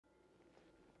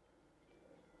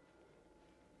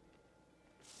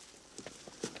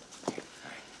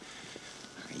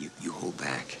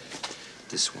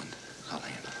this one,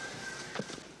 Helena.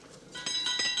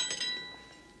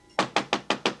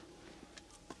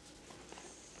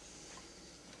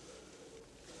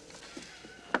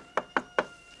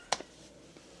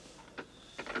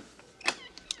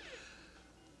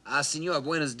 Señor,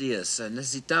 buenos días.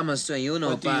 Necesitamos uno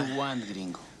What do you want,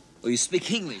 gringo? Oh, you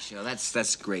speak English. Oh,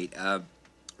 that's great.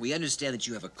 We understand that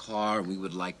you have a car, and we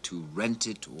would like to rent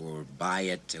it or buy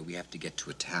it. We have to get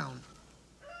to a town.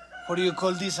 What do you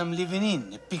call this I'm living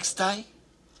in? A pigsty?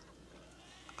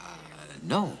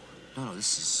 No,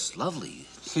 this is lovely.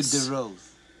 Hit the road.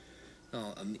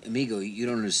 No, amigo, you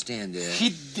don't understand.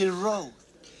 Hit the road.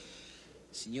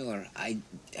 Señor,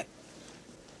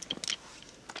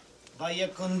 Vaya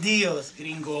con Dios,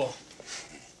 gringo.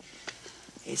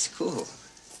 It's cool.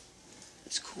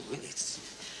 It's cool, really. It's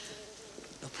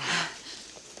no problem.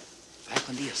 Vaya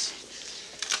con Dios.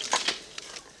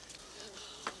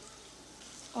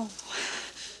 Oh.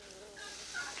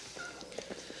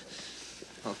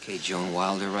 Okay, Joan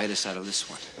Wilder, write us out of this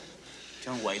one.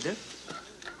 John Wilder?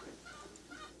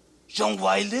 John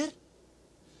Wilder?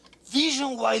 The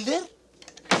John Wilder?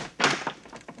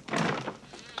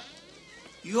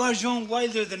 You are Joan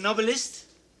Wilder, the novelist?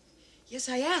 Yes,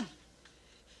 I am.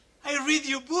 I read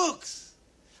your books.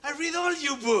 I read all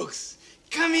your books.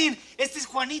 Come in. Esta es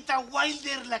Juanita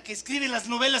Wilder, la que escribe las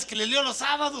novelas que le leo los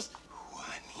sábados.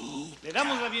 Juanita. Le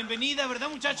damos la bienvenida, ¿verdad,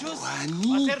 muchachos?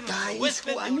 Juanita, es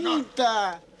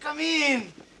Juanita. Come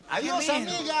in. Adiós, Come in.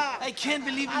 amiga. I can't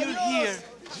believe you're Adiós. here.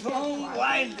 Joan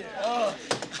Wilder. Oh.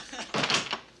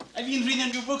 I've been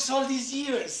reading your books all these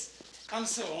years. I'm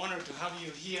so honored to have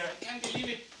you here. I can't believe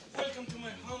it. Welcome to my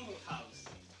humble house.